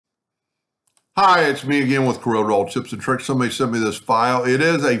Hi, it's me again with CorelDraw Tips and Tricks. Somebody sent me this file. It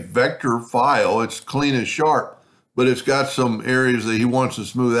is a vector file. It's clean and sharp, but it's got some areas that he wants to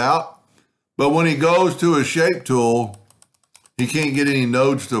smooth out. But when he goes to his shape tool, he can't get any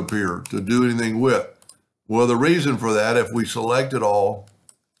nodes to appear to do anything with. Well, the reason for that, if we select it all,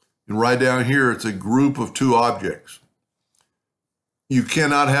 and right down here, it's a group of two objects. You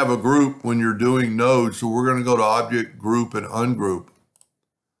cannot have a group when you're doing nodes, so we're going to go to Object, Group, and Ungroup.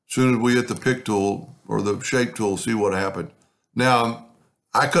 As soon as we hit the pick tool or the shape tool, see what happened. Now,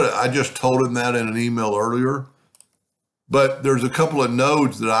 I just told him that in an email earlier, but there's a couple of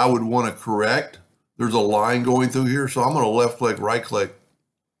nodes that I would want to correct. There's a line going through here, so I'm going to left click, right click,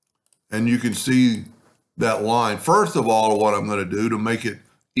 and you can see that line. First of all, what I'm going to do to make it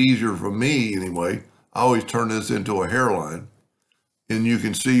easier for me anyway, I always turn this into a hairline, and you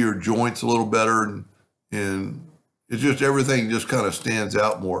can see your joints a little better, and it's just everything just kind of stands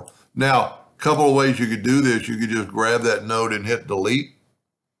out more. Now, a couple of ways you could do this. You could just grab that node and hit delete,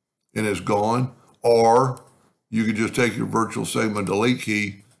 and it's gone. Or you could just take your virtual segment delete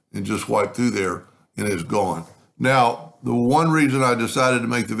key and just swipe through there, and it's gone. Now, the one reason I decided to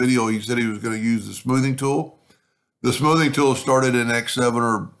make the video, he said he was going to use the smoothing tool. The smoothing tool started in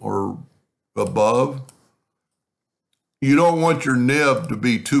X7 or above. You don't want your nib to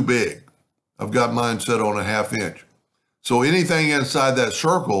be too big. I've got mine set on a 1/2 inch. So anything inside that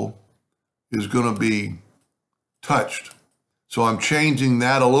circle is going to be touched. So I'm changing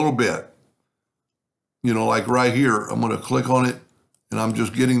that a little bit. You know, like right here, I'm going to click on it and I'm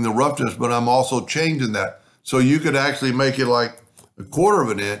just getting the roughness, but I'm also changing that. So you could actually make it like 1/4 of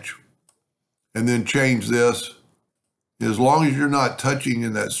an inch and then change this as long as you're not touching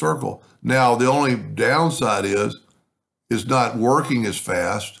in that circle. Now, the only downside is it's not working as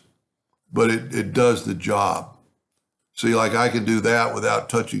fast, but it does the job. See, like I can do that without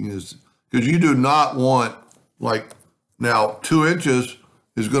touching this, because you do not want, like, now 2 inches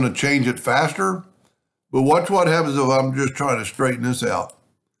is going to change it faster, but watch what happens if I'm just trying to straighten this out.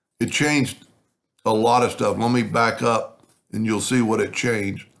 It changed a lot of stuff. Let me back up and you'll see what it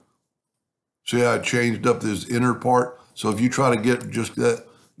changed. See how it changed up this inner part? So if you try to get just that,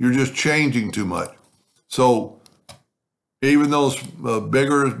 you're just changing too much. So even though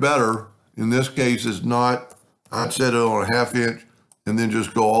bigger is better, in this case it's not. I'd set it on a 1/2 inch and then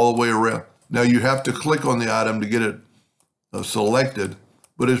just go all the way around. Now you have to click on the item to get it selected,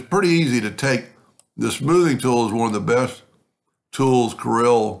 but it's pretty easy to take. The smoothing tool is one of the best tools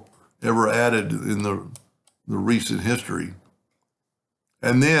Corel ever added in the recent history.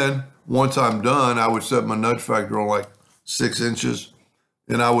 And then once I'm done, I would set my nudge factor on like 6 inches,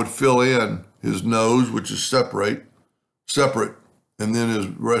 and I would fill in his nose, which is separate, and then his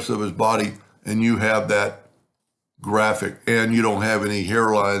rest of his body, and you have that graphic, and you don't have any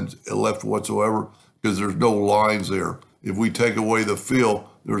hairlines left whatsoever because there's no lines there. If we take away the fill,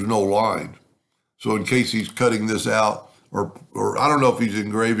 there's no lines. So in case he's cutting this out, or I don't know if he's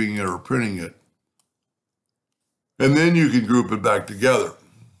engraving it or printing it, and then you can group it back together.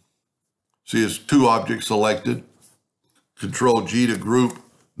 See, it's 2 objects selected. Control G to group.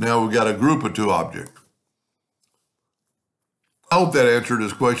 Now we've got a group of 2 objects. I hope that answered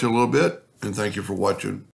his question a little bit, and thank you for watching.